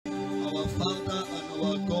Our Father and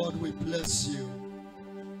our God, we bless you.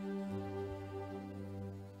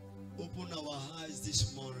 Open our eyes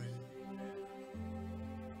this morning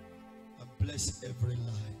and bless every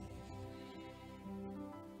life.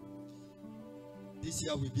 This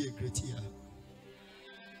year will be a great year,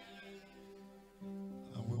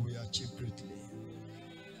 and we will achieve greatly.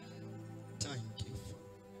 Thank you.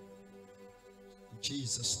 In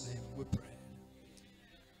Jesus' name we pray.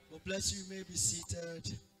 God bless you. You may be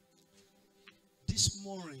seated. This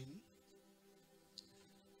morning,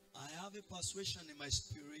 I have a persuasion in my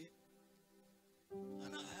spirit,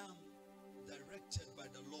 and I am directed by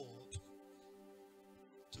the Lord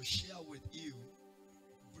to share with you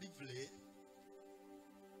briefly,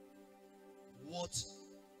 what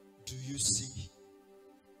do you see?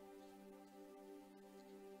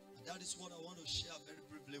 And that is what I want to share very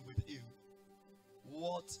briefly with you.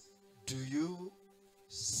 What do you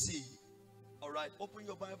see? All right, open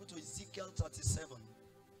your Bible to Ezekiel 37.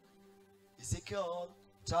 Ezekiel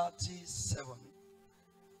 37.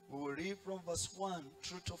 We will read from verse 1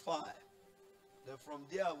 through to 5. Then from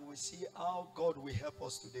there we will see how God will help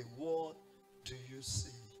us today. What do you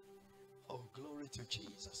see? Oh, glory to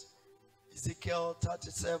Jesus. Ezekiel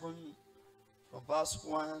 37 from verse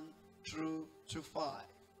 1 through to 5.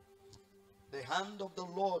 The hand of the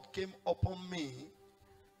Lord came upon me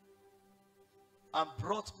and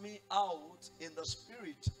brought me out in the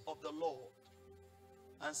spirit of the Lord,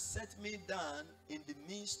 and set me down in the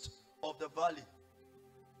midst of the valley,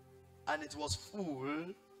 and it was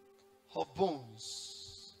full of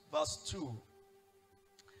bones. Verse 2.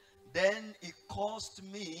 Then he caused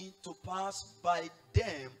me to pass by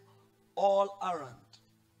them all around,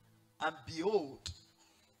 and behold,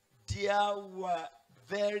 there were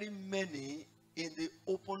very many in the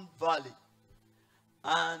open valley,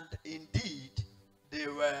 and indeed they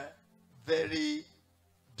were very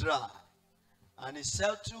dry. And he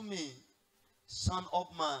said to me, Son of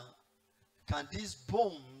man, can these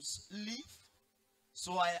bones live?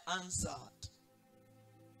 So I answered,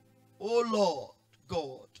 O Lord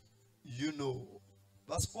God, you know.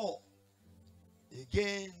 Verse 4.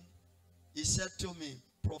 Again he said to me,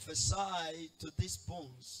 prophesy to these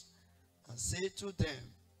bones, and say to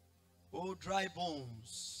them, O dry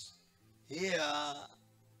bones, hear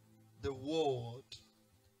the word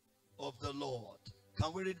of the Lord.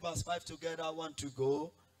 Can we read verse 5 together? 1 to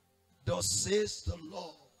go. Thus says the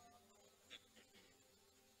Lord,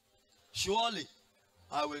 surely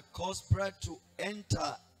I will cause breath to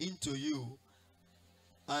enter into you,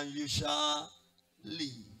 and you shall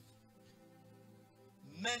live.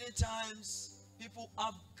 Many times people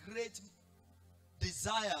have great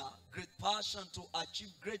desire, great passion to achieve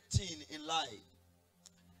great things in life.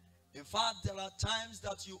 In fact, there are times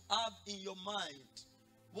that you have in your mind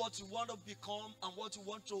what you want to become and what you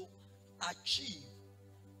want to achieve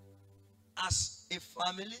as a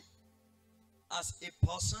family, as a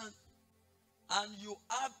person, and you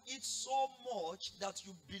have it so much that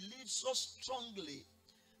you believe so strongly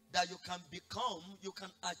that you can become, you can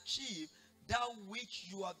achieve that which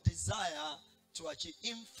you have desire to achieve.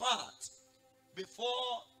 In fact,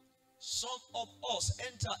 before some of us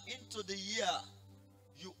enter into the year,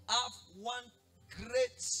 you have one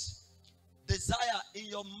great desire in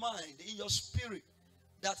your mind, in your spirit,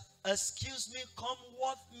 that, excuse me, come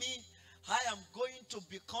what me, I am going to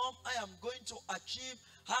become, I am going to achieve,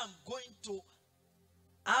 I am going to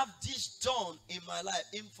have this done in my life.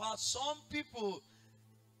 In fact, some people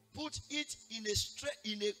put it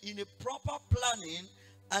in a proper planning,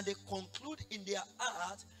 and they conclude in their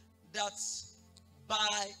heart that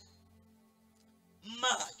by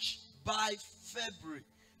March, by February,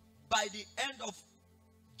 by the end of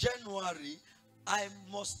January, I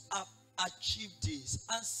must have achieved this.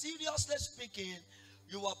 And seriously speaking,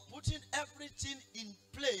 you are putting everything in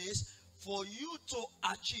place for you to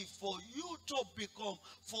achieve, for you to become,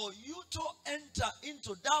 for you to enter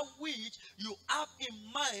into that which you have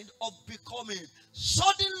in mind of becoming.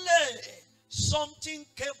 Suddenly, something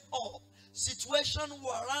came up, situation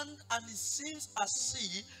warrant, and it seems as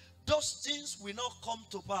if those things will not come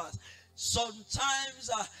to pass.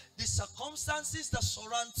 Sometimes the circumstances that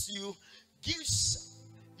surround you gives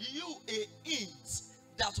you a hint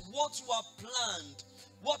that what you have planned,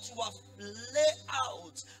 what you have laid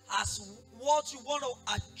out as what you want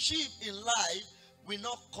to achieve in life will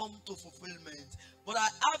not come to fulfillment. But I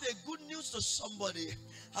have a good news to somebody,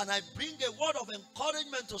 and I bring a word of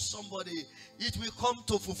encouragement to somebody. It will come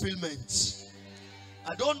to fulfillment.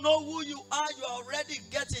 I don't know who you are. You are already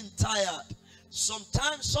getting tired.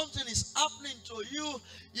 Sometimes something is happening to you.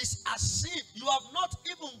 It's as if you have not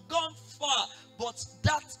even gone far, but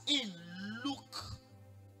that in look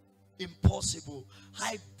impossible.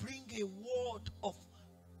 I bring a word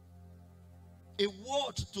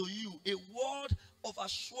to you, a word of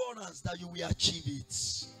assurance that you will achieve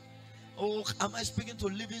it. Oh, am I speaking to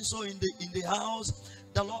living so in the house?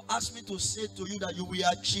 The Lord asked me to say to you that you will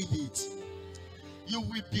achieve it. You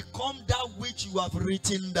will become that which you have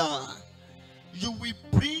written down. You will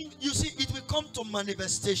bring, you see, it will come to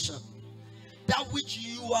manifestation. That which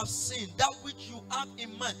you have seen, that which you have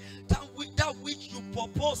in mind, that which you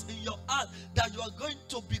purpose in your heart, that you are going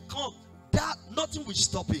to become, that nothing will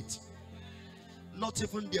stop it. Not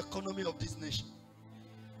even the economy of this nation.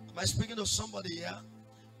 Am I speaking to somebody here?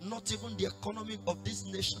 Not even the economy of this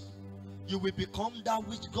nation. You will become that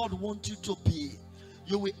which God wants you to be.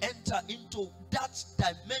 You will enter into that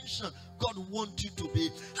dimension God wants you to be.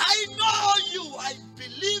 I know you. I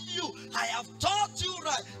believe you. I have taught you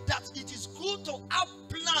right that it is good to have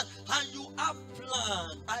plan, and you have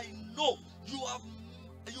plan. I know you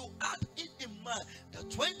had it in mind that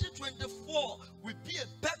 2024 will be a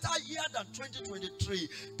better year than 2023.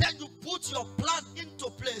 Then you put your plan into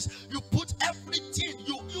place. You put everything.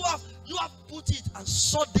 You have put it, and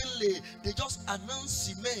suddenly they just announce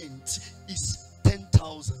cement is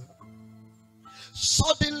 10,000.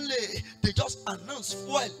 Suddenly they just announce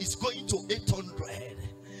fuel is going to 800.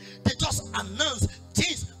 They just announce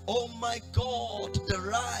things. Oh my God, the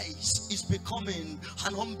rice is becoming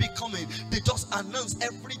and unbecoming. They just announce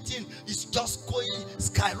everything is just going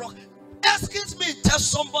skyrocket. Excuse me, tell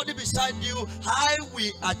somebody beside you, I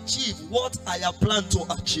will achieve what I have planned to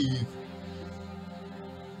achieve.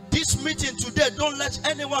 This meeting today, don't let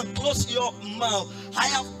anyone close your mouth. I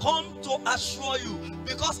have come to assure you,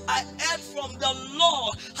 because I heard from the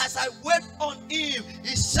Lord as I wait on him.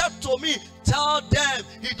 He said to me, tell them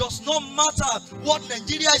it does not matter what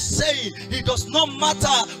Nigeria is saying. It does not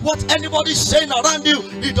matter what anybody is saying around you.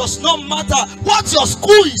 It does not matter what your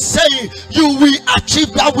school is saying. You will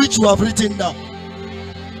achieve that which you have written down.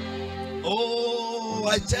 Oh,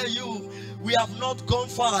 I tell you, we have not gone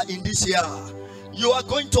far in this year. You are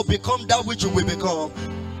going to become that which you will become.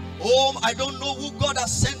 Oh, I don't know who God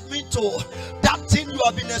has sent me to. That thing you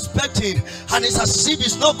have been expecting, and it's as if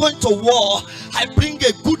it's not going to war. I bring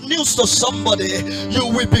a good news to somebody. You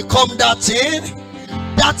will become that thing.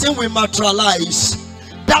 That thing will materialize.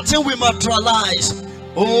 That thing will materialize.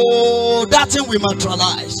 Oh, that thing will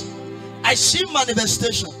materialize. I see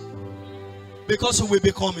manifestation, because you will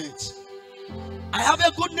become it. I have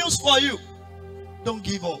a good news for you. Don't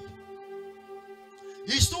give up.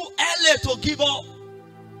 It's too early to give up.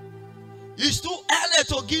 It's too early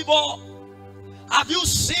to give up. Have you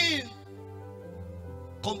seen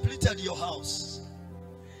completed your house?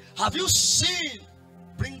 Have you seen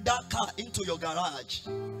bring that car into your garage?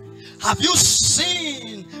 Have you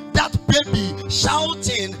seen that baby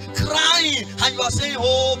shouting, crying, and you are saying,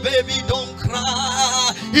 oh baby, don't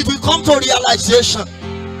cry? It will come to realization.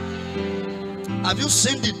 Have you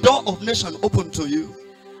seen the door of nation open to you?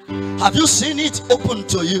 Have you seen it open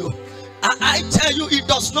to you? I tell you, it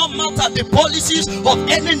does not matter the policies of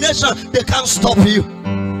any nation, they can't stop you.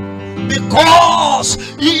 Because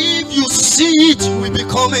if you see it, you will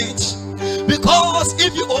become it. Because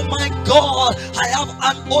if you, oh my God, I have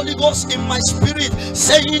an Holy Ghost in my spirit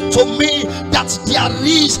saying to me that there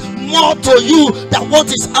is more to you than what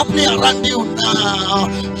is happening around you now.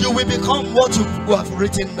 You will become what you have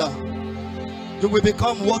written down. You will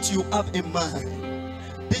become what you have in mind.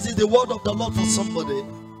 This is the word of the Lord for somebody.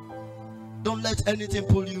 Don't let anything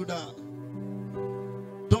pull you down.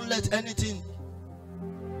 Don't let anything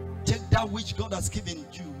take that which God has given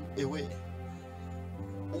you away.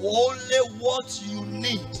 Only what you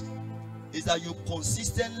need is that you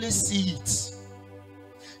consistently see it.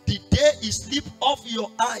 The day it slips off your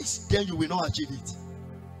eyes, then you will not achieve it.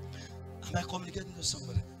 Am I communicating to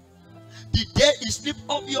somebody? The day it slips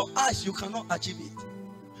off your eyes, you cannot achieve it.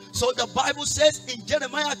 So the Bible says in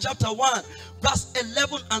Jeremiah chapter 1, verse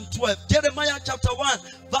 11 and 12. Jeremiah chapter 1,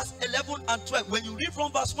 verse 11 and 12. When you read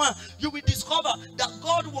from verse 1, you will discover that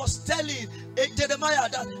God was telling Jeremiah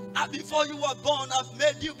that before you were born, I've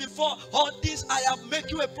made you. Before all this, I have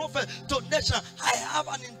made you a prophet to nation. I have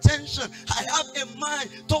an intention. I have a mind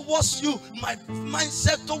towards you. My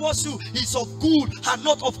mindset towards you is of good and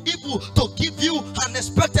not of evil, to give you an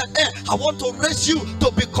expected end. I want to raise you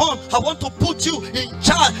to become. I want to put you in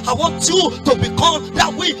charge. I want you to become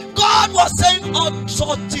that way. God was saying all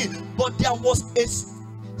sorts, but there was a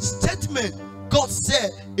statement God said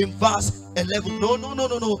in verse 11. No.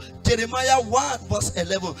 Jeremiah 1 verse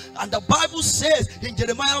 11. And the Bible says in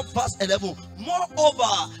Jeremiah verse 11,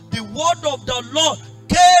 moreover, the word of the Lord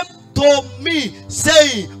came to me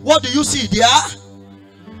saying, what do you see there?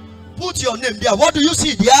 Put your name there. What do you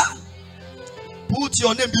see there? Put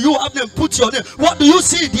your name. Do you have name? Put your name. What do you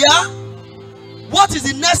see there? What is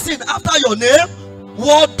the next thing after your name?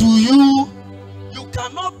 What do you? You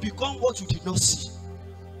cannot become what you did not see.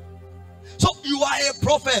 So you are a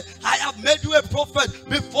prophet. I have made you a prophet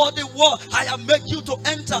before the world. I have made you to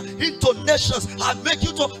enter into nations. I make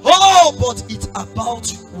you to, oh, but it's about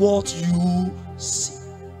what you see.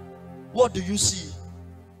 What do you see?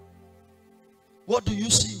 What do you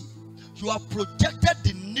see? You have projected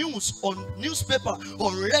the news on newspaper,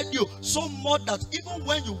 on radio, so much that even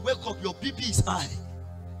when you wake up, your BP is high.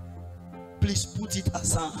 Please put it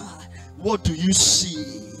aside. What do you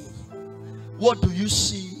see? What do you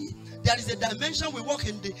see? There is a dimension we walk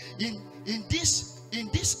in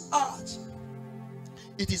this art.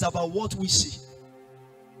 It is about what we see.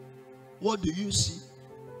 What do you see?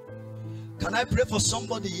 Can I pray for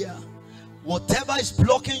somebody here? Whatever is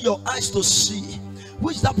blocking your eyes to see, who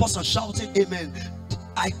is that person shouting amen?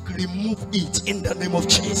 I remove it in the name of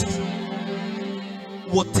Jesus.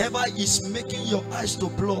 Whatever is making your eyes to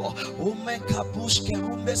blow,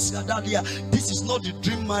 this is not the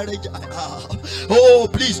dream marriage I have. Oh,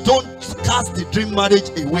 please don't cast the dream marriage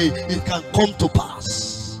away. It can come to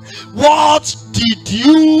pass. What did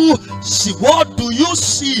you see? What do you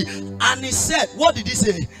see? And he said, what did he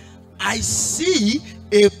say? I see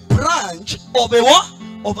a branch of a what?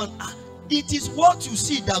 Of an. It is what you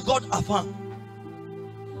see that God affirmed.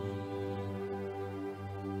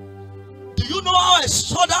 Do you know how I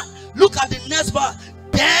saw that? Look at the next verse.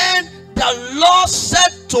 Then the Lord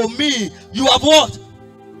said to me, you have what?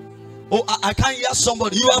 Oh, I can't hear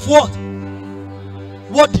somebody. You have what?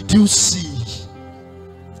 What did you see?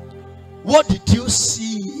 What did you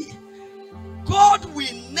see? God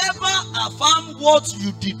will never affirm what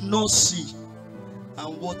you did not see.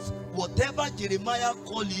 And whatever Jeremiah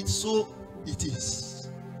called it, so it is.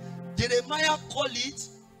 Jeremiah called it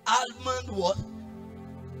almond what?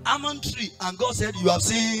 Almond tree. And God said, you have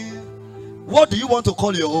seen. What do you want to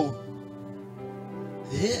call your own?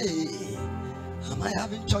 Hey, am I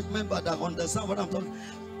having church member that understand what I'm talking?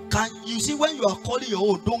 Can you see, when you are calling your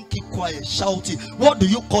own, don't keep quiet, shout it. What do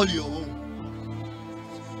you call your own?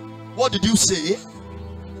 What did you say?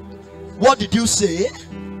 What did you say?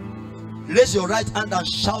 Raise your right hand and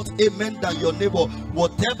shout amen than your neighbor.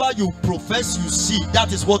 Whatever you profess you see,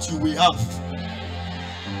 that is what you will have.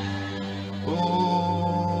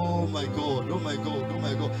 Oh my God, oh my God, oh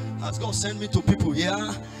my God. Has God sent me to people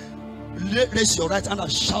here? Raise your right hand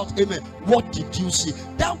and shout amen. What did you see?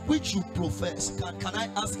 That which you profess. Can I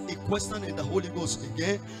ask a question in the Holy Ghost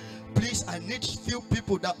again? Please, I need few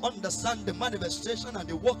people that understand the manifestation and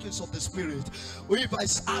the workings of the Spirit. If I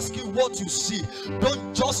ask you what you see,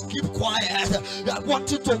 don't just keep quiet. I want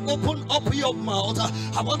you to open up your mouth.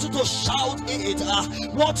 I want you to shout it.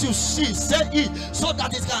 What you see, say it, so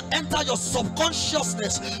that it can enter your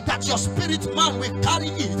subconsciousness, that your spirit man will carry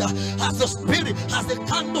it as the Spirit, as the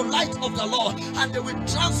candle light of the Lord, and they will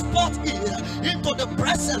transport it into the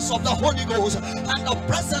presence of the Holy Ghost. And the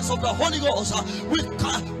presence of the Holy Ghost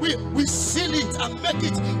we seal it and make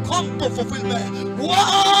it come to fulfillment.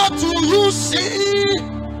 What do you see?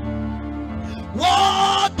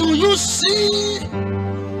 What do you see?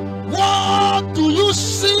 What do you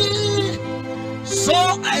see? So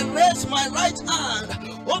I raise my right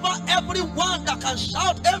hand over everyone that can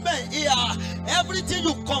shout amen here. Everything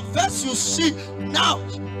you confess you see, now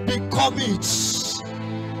become it.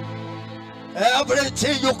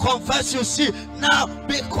 Everything you confess you see, now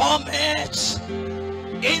become it.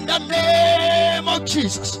 In the name of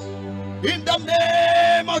Jesus. In the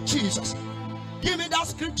name of Jesus. Give me that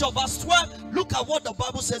scripture, verse 12. Look at what the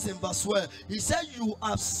Bible says in verse 12. He said, you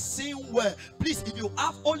have seen well. Please, if you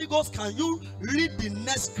have Holy Ghost, can you read the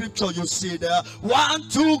next scripture you see there? 1,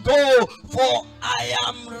 2, go. For I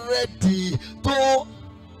am ready to.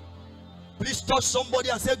 Please touch somebody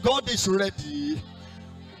and say, God is ready.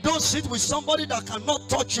 Don't sit with somebody that cannot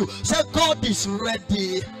touch you. Say, God is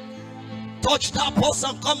ready. Touch that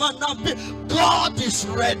person, come on now. God is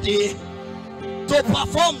ready to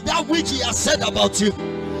perform that which he has said about you,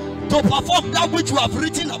 to perform that which you have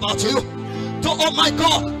written about you. To, oh my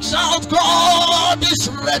God, shout, God is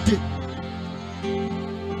ready.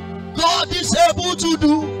 God is able to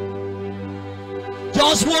do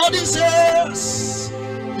just what he says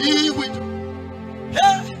he will do.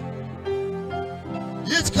 Hey,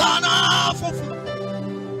 it's gonna fulfill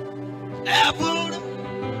every.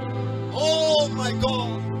 Oh my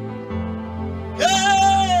God.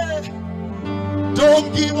 Hey,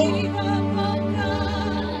 don't give up.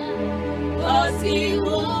 Cause he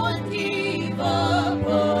won't give up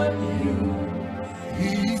on you.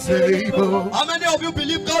 He's able. How many of you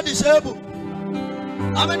believe God is able?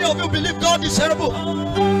 How many of you believe God is able?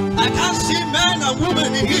 I can't see men and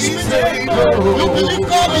women in this meeting. You believe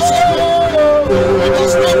God is able. It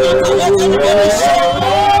does not matter what anybody says.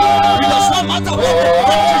 It does not matter what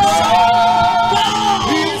anybody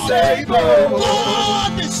says. God is able.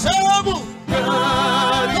 God is able.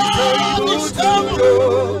 God is able.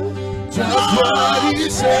 Just what He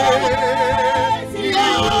said.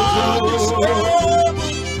 God is able.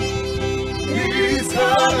 He's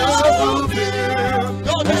gonna fulfill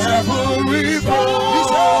every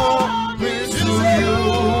promise to you.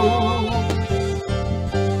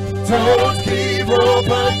 Don't give up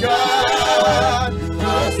on God,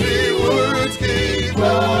 'cause He would give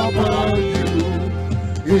up on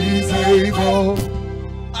you. He's able.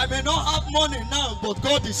 I may not have money now, but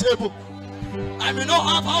God is able. I may not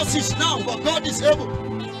have houses now, but God is able.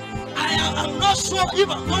 I'm not sure if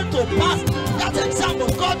I'm going to pass that exam,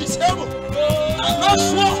 but God is able. I'm not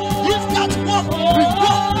sure if that work will work,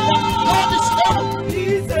 but God is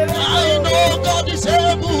able. I know God is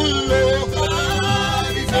able.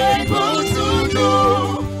 God is able to do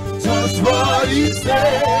just what He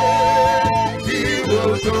said He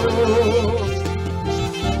will do.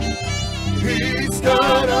 He's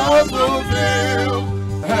gonna fulfill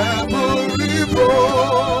every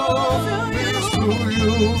promise to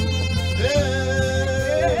you.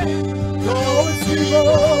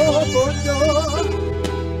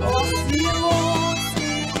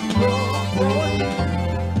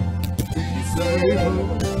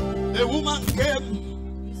 A woman came.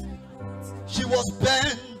 She was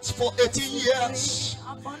bent for 18 years.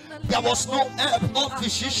 There was no help. All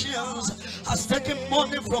physicians has taken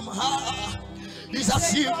money from her. It's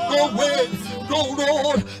as if no way, no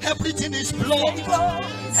road. Everything is blocked.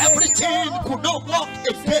 Everything could not walk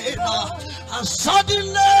again. And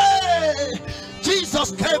suddenly,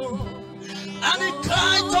 Jesus came and He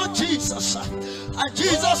cried to Jesus. And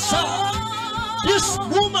Jesus said, this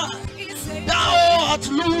woman, thou art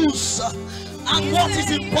loose. And what is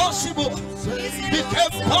impossible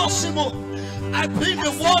became possible. I bring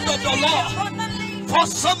the word of the Lord for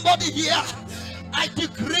somebody here. I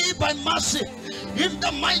decree by mercy in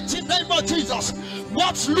the mighty name of Jesus.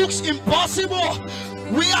 What looks impossible,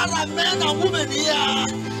 we are a men and women here.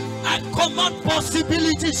 I command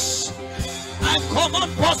possibilities. I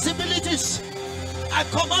command possibilities. I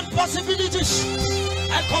command possibilities.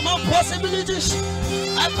 I command possibilities.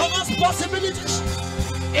 I command possibilities.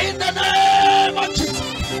 In the name of Jesus.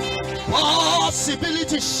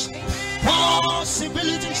 Possibilities.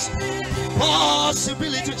 Possibilities.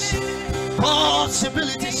 Possibilities.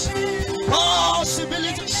 Possibilities.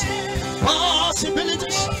 Possibilities.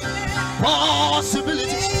 Possibilities.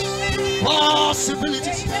 Possibilities.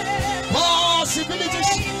 Possibilities. Possibilities.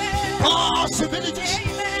 Possibilities.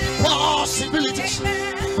 Possibilities.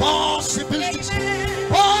 Possibilities.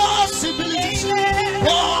 Possibilities.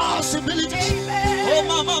 Possibilities. Oh,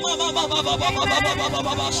 mama,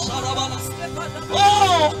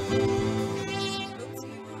 oh,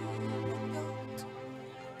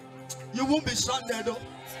 you won't be stranded though.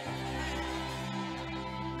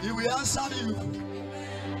 He will answer you.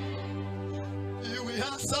 He will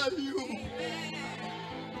answer you.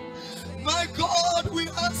 My God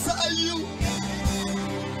will answer you.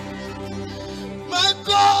 My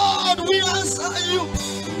God will answer you.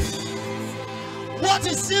 What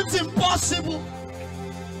it seems impossible.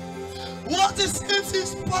 What it seems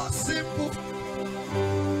is possible.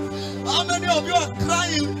 How many of you are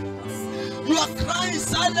crying? You are crying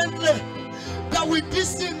silently that with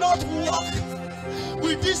this thing not work,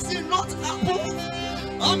 with this thing not happen.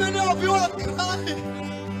 How many of you are crying?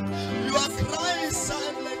 You are crying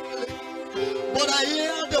silently, but I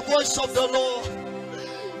hear the voice of the Lord.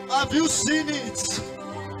 Have you seen it?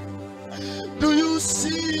 Do you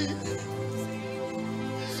see it?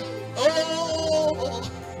 Oh,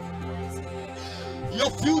 your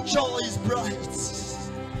future is bright.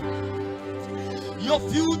 Your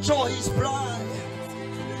future is bright.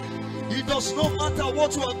 It does not matter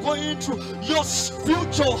what you are going through. Your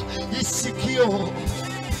future is secure.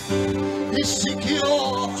 It's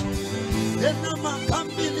secure.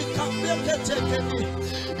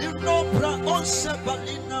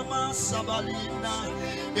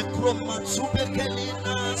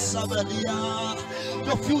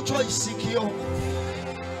 Your future is secure.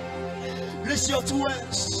 Raise your two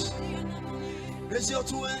hands. Raise your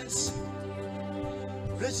two hands.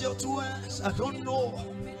 Raise your two hands. I don't know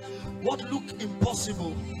what look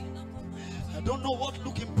impossible. I don't know what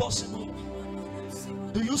look impossible.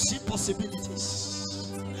 Do you see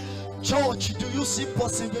possibilities? Church, do you see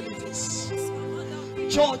possibilities?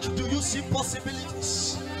 Church, do you see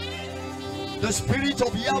possibilities? The Spirit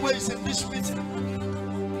of Yahweh is in this meeting.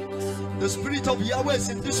 The Spirit of Yahweh is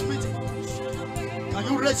in this meeting. Can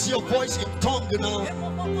you raise your voice in tongue now?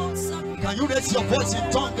 Can you raise your voice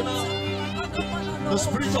in tongue now? The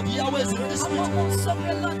Spirit of Yahweh is in this meeting.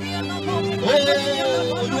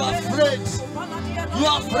 Oh, you are afraid. You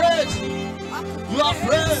are afraid. You are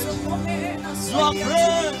afraid. You are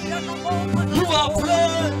afraid. You are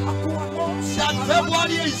afraid that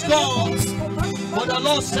February is gone. But the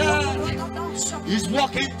Lord said He's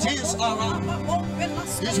working things around.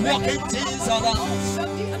 He's working things around.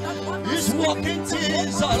 He's working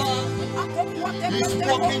things around. He's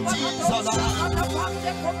working things around.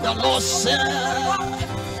 The Lord said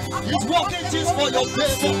He's working things for your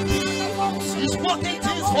favor. He's working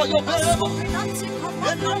things for your favor.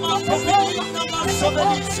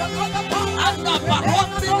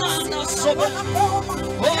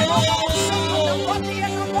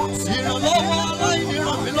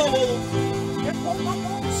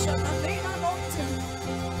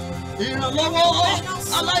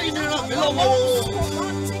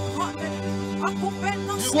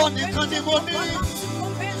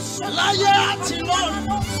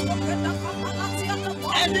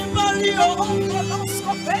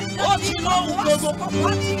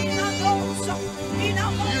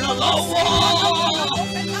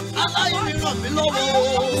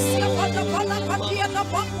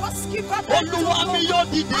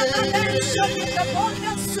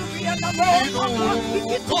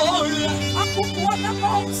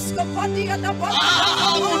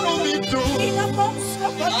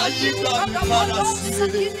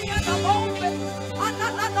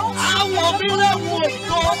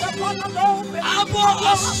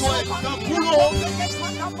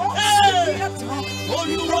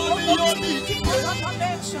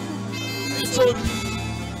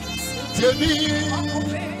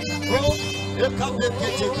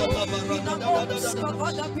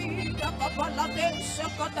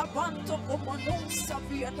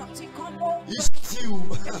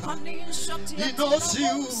 He knows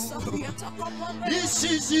you. He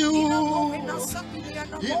sees you.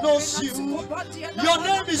 He knows you. Your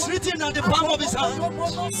name is written at the palm of His hand.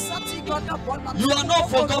 You are not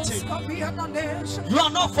forgotten. You are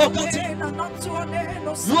not forgotten.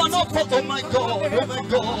 You are not forgotten. Oh my God. Oh my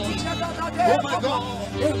God. Oh my God.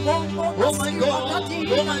 Oh my God.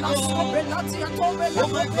 Oh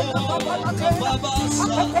my God. Oh my God.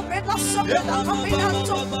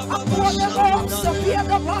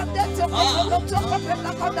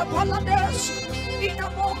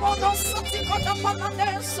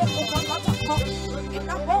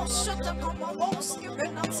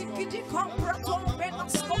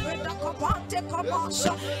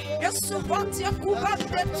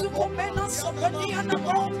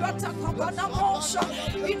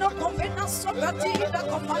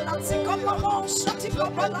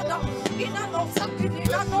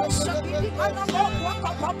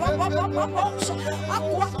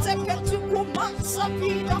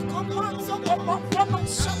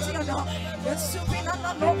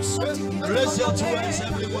 Raise your hands,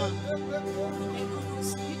 everyone.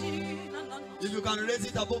 If you can raise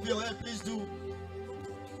it above your head, please do.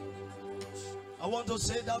 I want to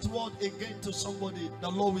say that word again to somebody. The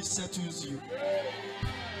Lord will settle you.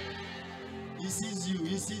 He sees you.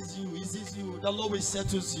 He sees you. He sees you. The Lord will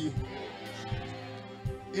settle you.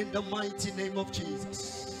 In the mighty name of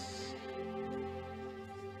Jesus.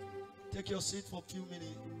 Take your seat for a few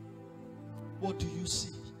minutes. What do you see?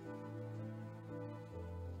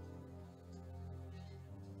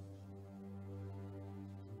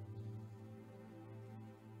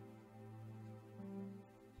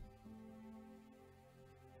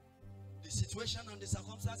 The situation and the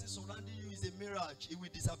circumstances surrounding you is a mirage. It will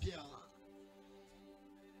disappear.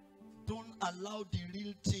 Don't allow the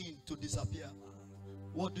real thing to disappear.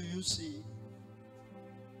 What do you see?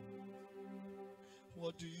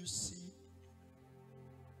 What do you see?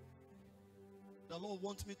 The Lord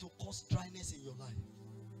wants me to cause dryness in your life.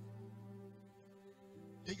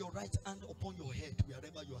 Lay your right hand upon your head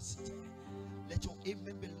wherever you are sitting. Let your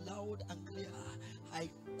amen be loud and clear. I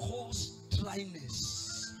cause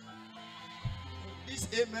dryness. This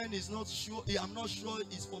amen is not sure. I'm not sure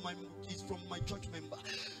it's from my church member.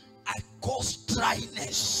 I cause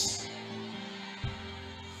dryness.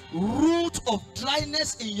 Root of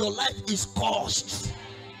dryness in your life is caused.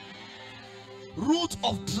 Root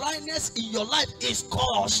of dryness in your life is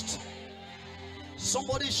caused.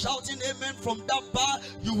 Somebody shouting amen from that bar.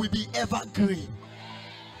 You will be evergreen.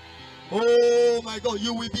 Oh my God,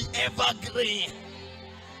 you will be evergreen.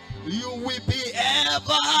 You will be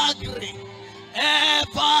evergreen.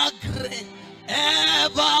 Evergreen.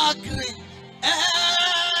 Evergreen.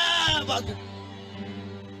 Evergreen.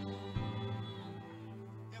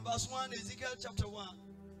 verse 1, Ezekiel chapter 1.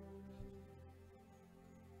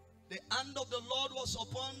 The hand of the Lord was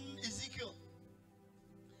upon Ezekiel.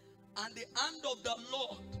 And the hand of the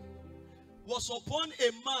Lord was upon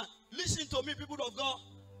a man. Listen to me, people of God.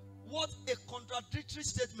 What a contradictory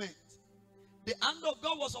statement. The hand of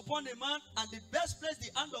God was upon a man, and the best place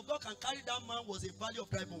the hand of God can carry that man was a valley of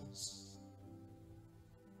dry bones.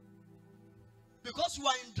 Because you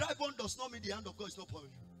are in dry bone does not mean the hand of God is not upon you.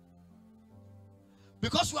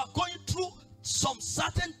 Because you are going through some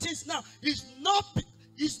certain things now, it's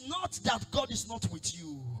not that God is not with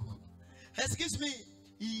you. Excuse me,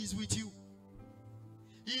 He is with you.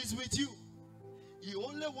 He is with you. He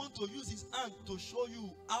only wants to use His hand to show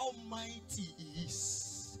you how mighty He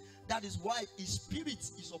is. That is why His Spirit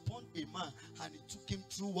is upon a man, and He took him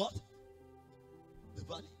through what? The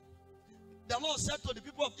valley. The Lord said to the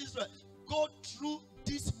people of Israel, go through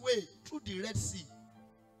this way, through the Red Sea.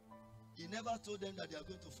 He never told them that they are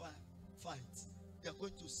going to fight. They are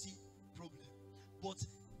going to see problem. But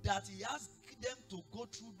that He asked them to go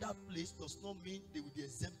through that place does not mean they will be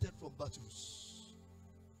exempted from battles.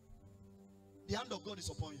 The hand of God is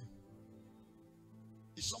upon you.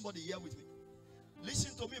 Is somebody here with me?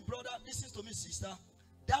 Listen to me, brother. Listen to me, sister.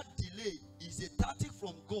 That delay is a tactic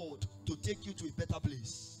from God to take you to a better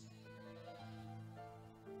place.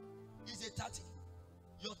 It's a tactic.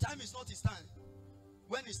 Your time is not His time.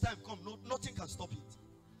 When His time comes, nothing can stop it.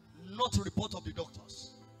 Not a report of the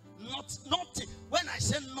doctors. Nothing. When I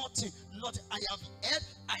say nothing, I have heard,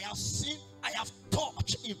 I have seen, I have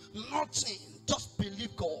touched Him. Nothing. Just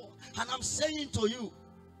believe God. And I'm saying to you,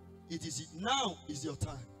 now is your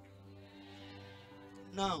time.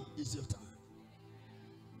 Now is your time.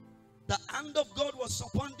 The hand of God was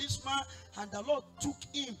upon this man, and the Lord took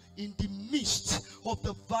him in the midst of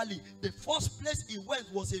the valley. The first place he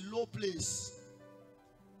went was a low place,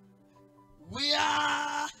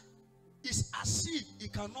 where it's as if he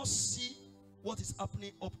cannot see what is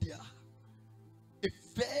happening up there. A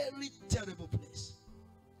very terrible place.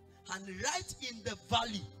 And right in the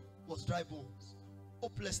valley was dry bones,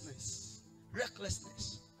 hopelessness,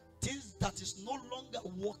 recklessness, things that is no longer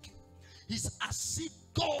working. It's as if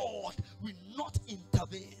God will not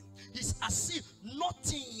intervene. It's as if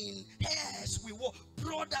nothing else will work.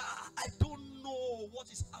 Brother, I don't know what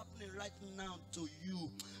is happening right now to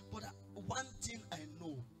you, but one thing I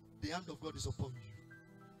know, the hand of God is upon you.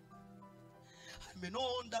 I may not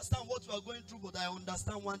understand what you are going through, but I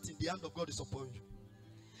understand one thing, the hand of God is upon you.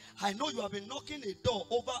 I know you have been knocking a door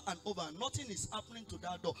over and over, and nothing is happening to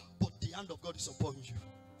that door, but the hand of God is upon you.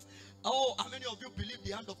 Oh, how many of you believe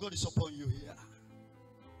the hand of God is upon you here?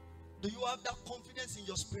 Do you have that confidence in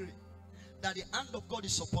your spirit that the hand of God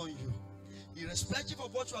is upon you? Irrespective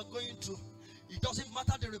of what you are going through, it doesn't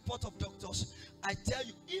matter the report of doctors. I tell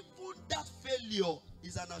you, even that failure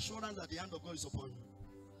is an assurance that the hand of God is upon you.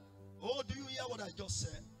 Oh, do you hear what I just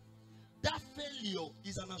said? That failure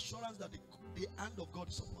is an assurance that the hand of God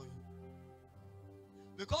is upon you.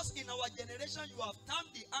 Because in our generation, you have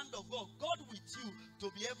termed the hand of God, God with you,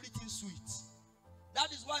 to be everything sweet.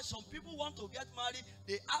 That is why some people want to get married.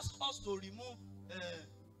 They ask us to remove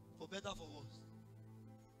for better, for worse.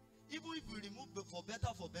 Even if we remove for better,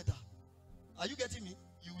 are you getting me?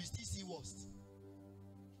 You will still see worst.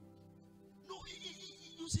 No,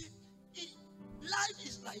 you see, life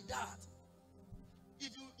is like that.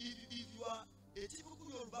 If you are a typical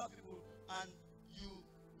Yoruba people and you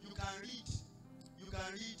can read,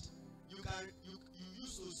 you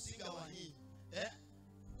used to sing our hymn.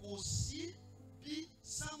 Kò sí bí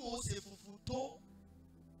Sámù ó ṣe funfun tó.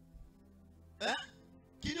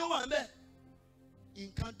 Kí ni ó wà ńbẹ̀?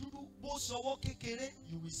 Nǹkan dúdú bó sọwọ́ kékeré,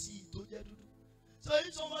 you will see tó jẹ́ dúdú. So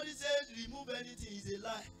if somebody says remove anything, it's a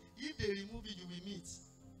lie. If they remove it, you will meet.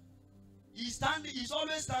 He's standing. He's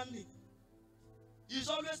always standing. He's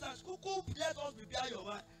always standing. Kuku, let us prepare your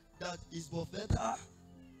mind that is for better,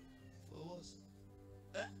 for worse.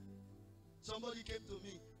 Somebody came to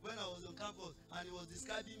me when I was on campus and he was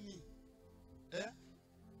describing me.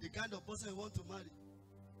 The kind of person I want to marry.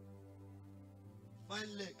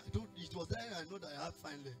 Fine leg. It was there I know that I have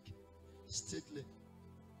fine leg. Straight leg.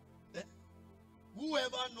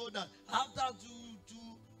 Whoever know that after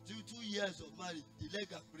two years of marriage, the leg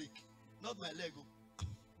will break. Not my leg.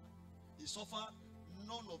 He suffer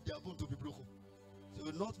none of their bone to be broken.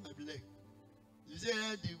 So not my leg. You say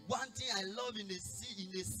the one thing I love in a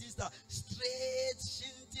sister, straight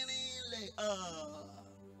shintering leg.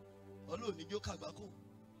 Hello, ni joke agbako.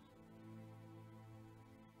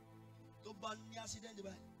 To ban ni accident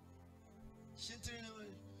by shintering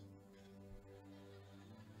leg.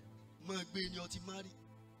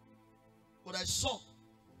 But I saw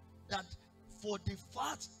that for the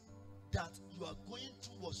fact that you are going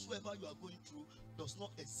through whatsoever you are going through does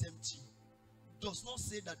not exempt you. Does not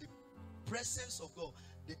say that the presence of God,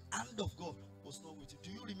 the hand of God was not with you.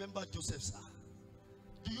 Do you remember Joseph, sir?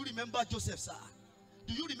 Do you remember Joseph, sir?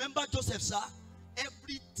 Do you remember Joseph, sir?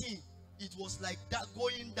 Everything, it was like that,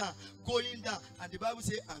 going down. And the Bible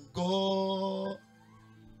says, and God,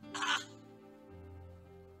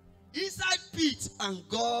 inside pit, and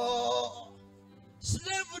God,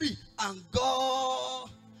 slavery, and God,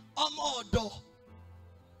 Amodo.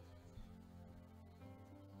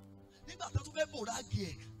 And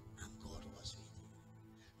God was with him.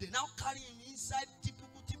 They now carry him inside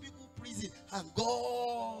typical prison, and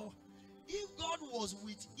God, if God was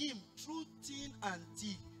with him through thin and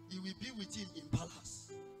thick, he will be with him in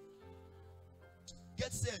palace.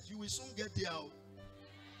 Get set, you will soon get there.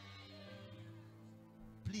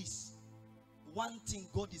 Please, one thing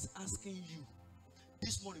God is asking you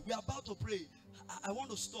this morning. We are about to pray. I want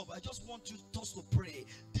to stop. I just want you to pray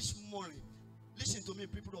this morning. Listen to me,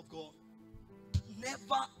 people of God.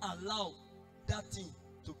 Never allow that thing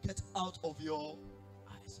to get out of your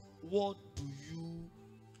eyes. What do you?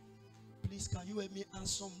 Please, can you help me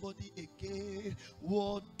ask somebody again?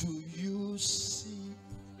 What do you see?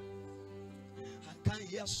 I can't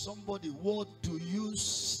hear somebody. What do you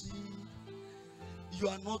see? You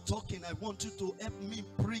are not talking. I want you to help me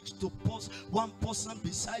preach to one person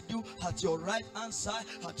beside you, at your right hand side,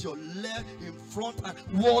 at your left, in front. And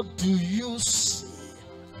what do you see?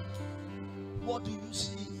 What do you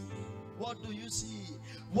see? What do you see?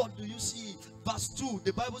 What do you see? Verse 2,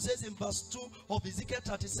 the Bible says in verse 2 of Ezekiel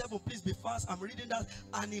 37, please be fast, I'm reading that.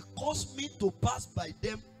 And he caused me to pass by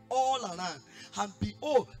them all around, and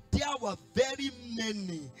behold, there were very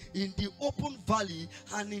many in the open valley,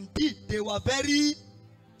 and indeed they were very.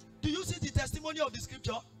 Do you see the testimony of the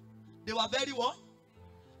scripture? They were very what?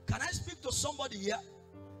 Can I speak to somebody here?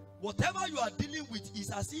 Whatever you are dealing with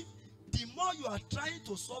is as if the more you are trying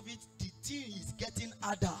to solve it, the thing is getting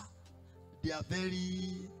harder. They are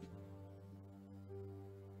very.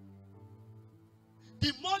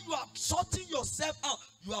 The more you are sorting yourself out,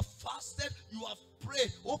 you have fasted, you have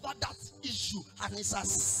prayed over that issue, and it's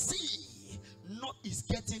as if not is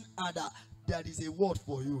getting harder. There is a word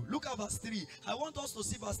for you. Look at verse 3. I want us to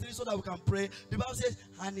see verse 3 so that we can pray. The Bible says,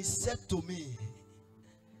 and he said to me,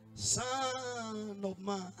 Son of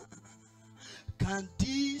man, can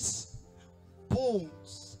these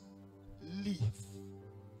bones live?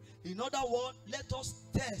 In other words, let us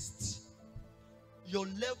test your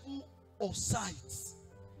level of sight.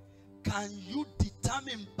 Can you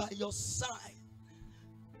determine by your sight?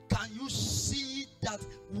 Can you see that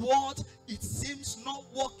what it seems not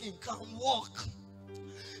working can work?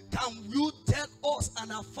 Can you tell us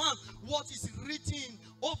and affirm what is written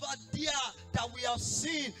over there that we have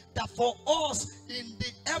seen, that for us in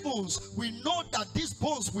the heavens, we know that these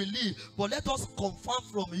bones will live? But let us confirm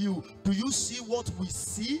from you. Do you see what we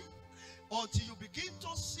see? Until you begin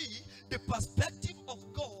to see the perspective of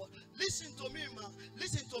God. Listen to me, man.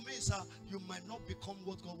 Listen to me, sir. You might not become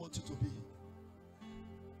what God wants you to be.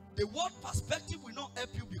 The word perspective will not help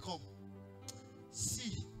you become.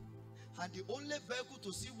 See. And the only vehicle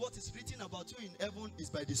to see what is written about you in heaven is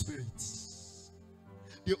by the Spirit.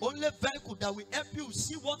 The only vehicle that will help you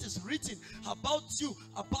see what is written about you,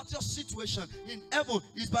 about your situation in heaven,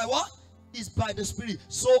 is by what? Is by the Spirit.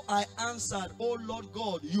 So I answered, oh Lord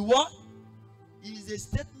God, you what? It is a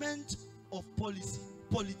statement of policy.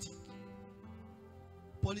 Politician.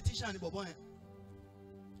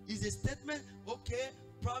 Is a statement, okay,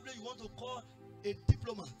 probably you want to call a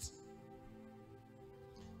diplomat.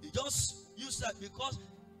 He just used that because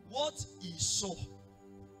what he saw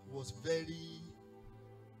was very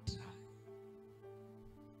dry.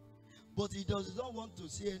 But he does not want to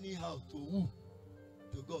say anyhow to who?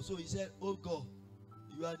 To God. So he said, oh God,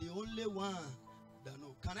 you are the only one that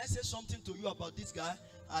know. Can I say something to you about this guy?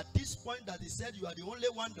 At this point that he said you are the only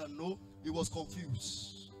one that know, he was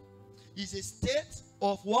confused. It's a state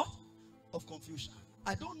of what? Of confusion.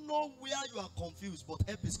 I don't know where you are confused, but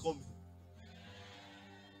help is coming.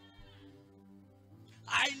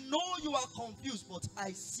 I know you are confused, but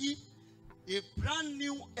I see a brand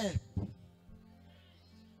new help.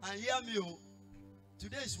 And hear me, oh,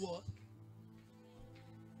 today is what?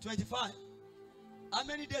 25. How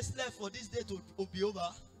many days left for this day to be over?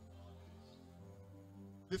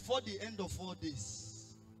 Before the end of 4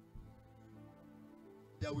 days,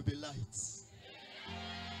 there will be light.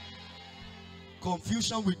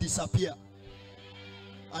 Confusion will disappear.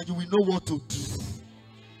 And you will know what to do.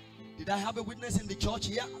 Did I have a witness in the church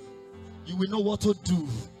here? You will know what to do.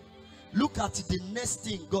 Look at the next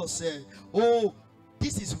thing God said. Oh,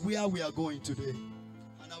 this is where we are going today.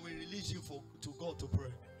 And I will release you to God to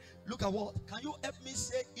pray. Look at what? Can you help me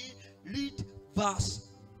say it? Read verse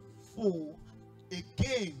 4.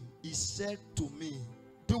 Again, he said to me,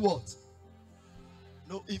 do what?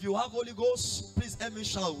 No, if you have Holy Ghost, please help me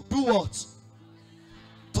shout. Do what?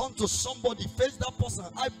 Turn to somebody, face that person,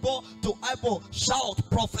 eyeball to eyeball, shout,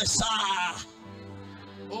 prophesy.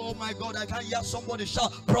 Oh my God, I can hear somebody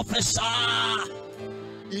shout, prophesy.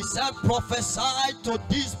 He said, prophesy to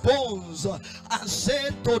these bones and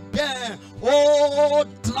say to them, oh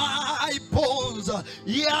dry bones,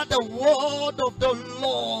 hear the word of the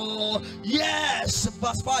Lord. Yes,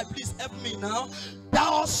 verse 5, please help me now.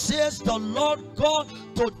 Thou says the Lord God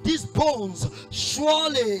to these bones,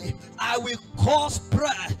 surely I will cause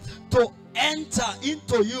breath to enter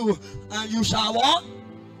into you, and you shall what?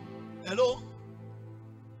 Hello?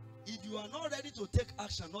 If you are not ready to take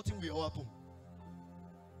action, nothing will happen.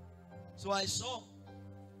 So I saw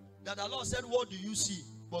that the Lord said, what do you see?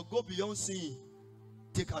 But go beyond seeing.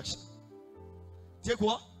 Take action. Take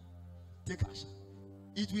what? Take action.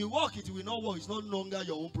 It will work, it will not work. It's no longer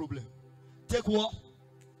your own problem. Take what?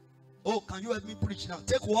 Oh, can you help me preach now?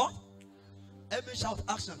 Take what? Help me shout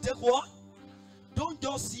action. Take what? Don't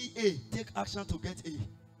just see A. Take action to get A.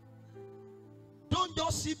 Don't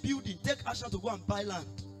just see building. Take action to go and buy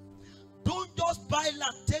land. Don't just buy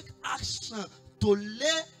land. Take action to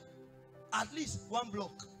lay at least one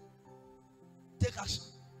block. Take action.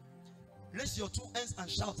 Raise your two hands and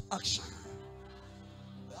shout action.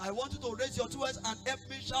 I want you to raise your two hands and help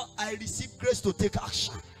me shout, I receive grace to take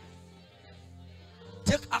action.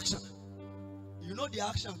 Take action. You know the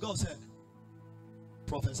action God said?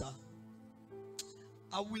 Professor,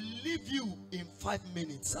 I will leave you in 5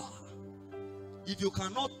 minutes, sir. If you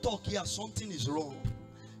cannot talk here, something is wrong.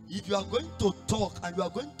 If you are going to talk and you are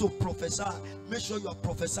going to prophesy, make sure you are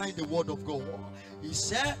prophesying the word of God. He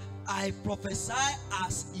said, I prophesy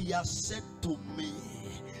as he has said to me.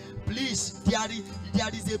 Please, there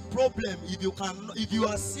is a problem. If you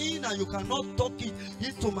are seeing and you cannot talk it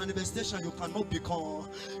into manifestation, you cannot become.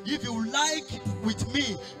 If you like with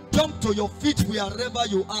me, jump to your feet wherever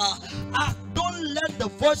you are. Don't let the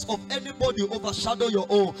voice of anybody overshadow your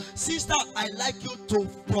own. Sister, I like you to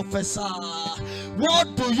prophesy.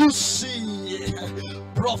 What do you see?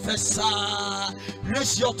 Prophesy.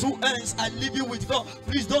 Raise your two hands. I leave you with God.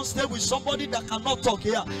 Please don't stay with somebody that cannot talk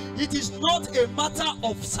here. It is not a matter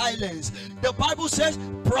of silence. The Bible says,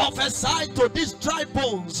 prophesy to these dry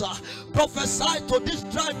bones. Prophesy to these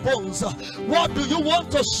dry bones. What do you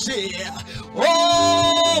want to see?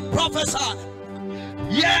 Oh, prophesy.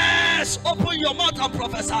 Yes, open your mouth and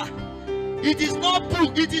prophesy. It is not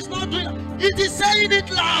book, it is not doing, it is saying it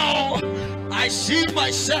loud. I see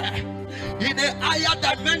myself in a higher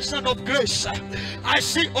dimension of grace. I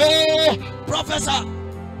see, oh, prophesy,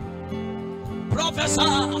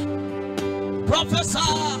 prophesy, prophesy.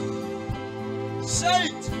 Say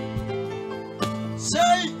it,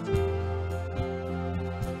 say it.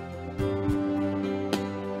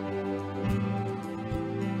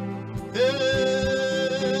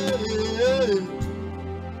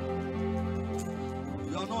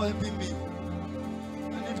 You are not helping me.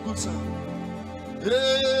 I need good sound.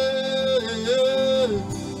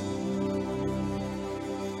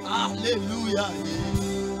 Hallelujah.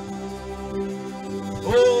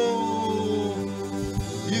 Oh,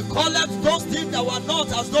 he called those things that were not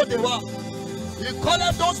as though they were. He called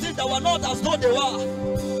those things that were not as though they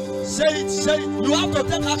were. Say it, say it. You have to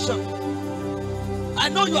take action. I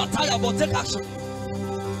know you are tired, but take action.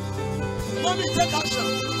 Mommy, take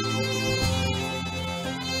action.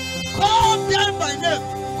 Call them by name.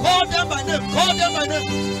 Call them by name. Call them by name.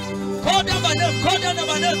 Call them by name. Call them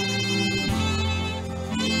by name.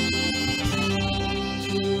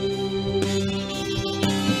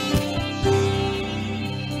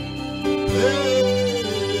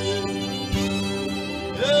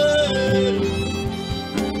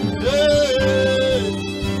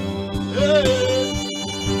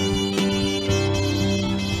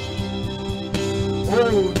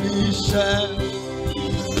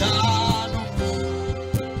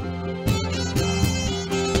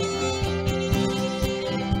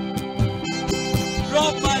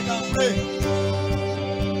 Drop mic and pray.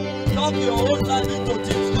 Talk your own life into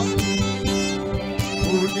things.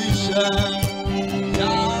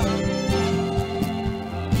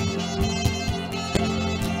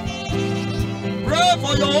 Pray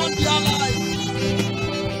for your own dear life.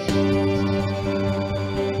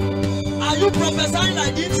 Are you prophesying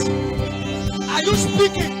like this? Are you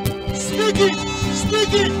speaking? Speaking?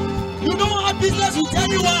 Speaking? You don't have business with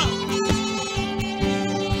anyone.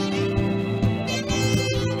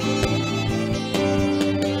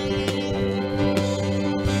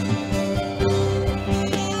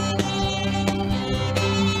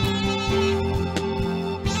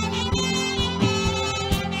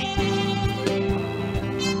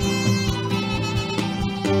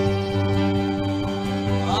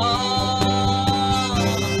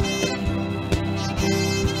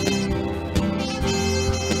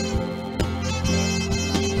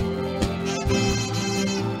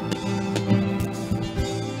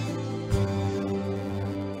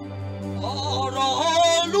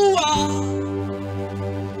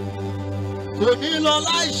 Hey,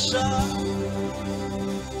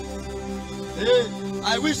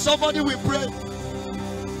 I wish somebody will pray.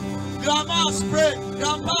 Grandma has prayed.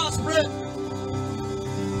 Grandpa has prayed.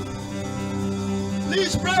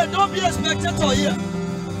 Please pray. Don't be a spectator here.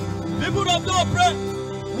 People don't know, pray.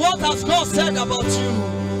 What has God said about you?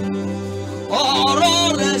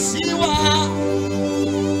 Ọ̀rọ̀ rẹ̀ sí wa.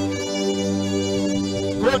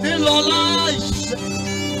 Kò ní lọ láìṣẹ.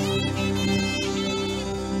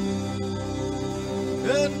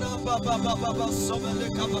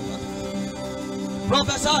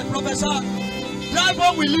 Prophesy, prophesy. Drive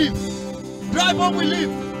on, we live. Drive on, we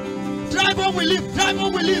live. Drive on, we live. Drive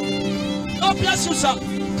on, we live. God bless you, sir.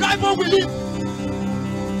 Drive on, we live.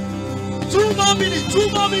 2 more minutes. 2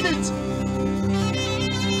 more minutes.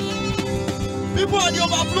 People are the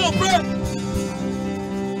overflow, pray.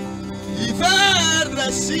 Ìfẹ́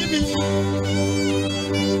rẹ̀ sí mi.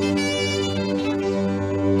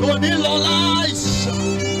 Kò ní lọ láìṣẹ.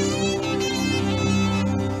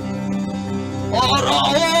 Ọ̀rọ̀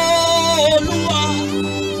Olúwa.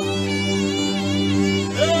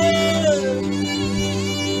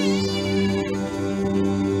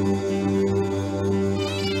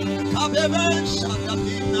 Kabebe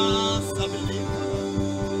shadabina sabelika.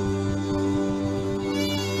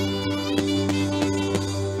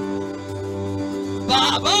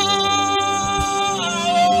 Baba.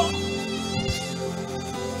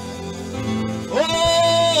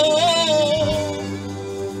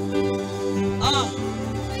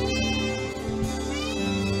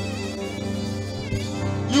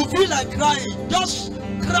 You feel like crying, just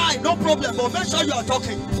cry, no problem, but make sure you are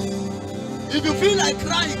talking. If you feel like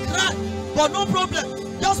crying, cry, but no problem.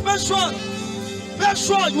 Just make sure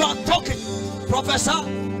you are talking. Professor.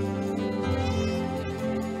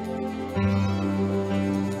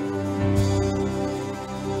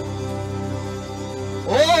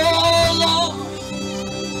 Oh Lord,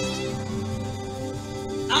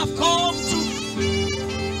 I've come to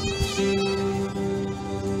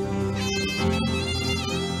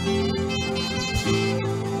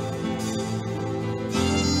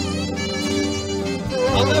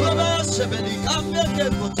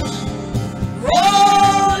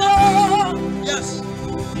yes.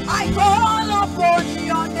 I call upon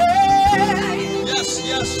your name. Yes,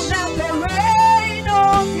 yes. Let the rain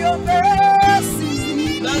of your mercy.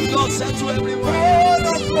 Let God say to everyone. Call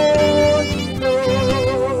upon you.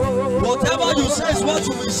 Whatever you say is what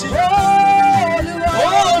you will see.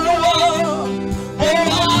 Oh Lord,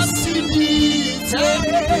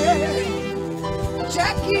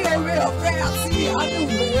 Jackie, a real prayer, see how you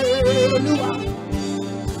will.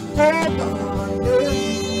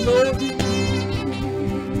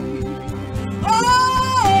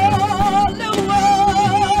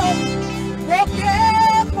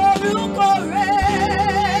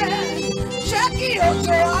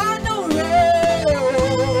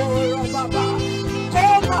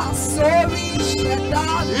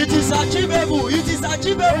 It is achievable. It is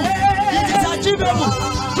achievable. It is achievable.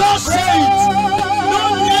 Just say it.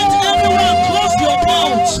 Don't let anyone close your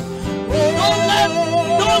mouth.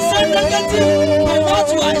 Don't say negative for what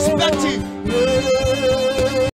you are expecting.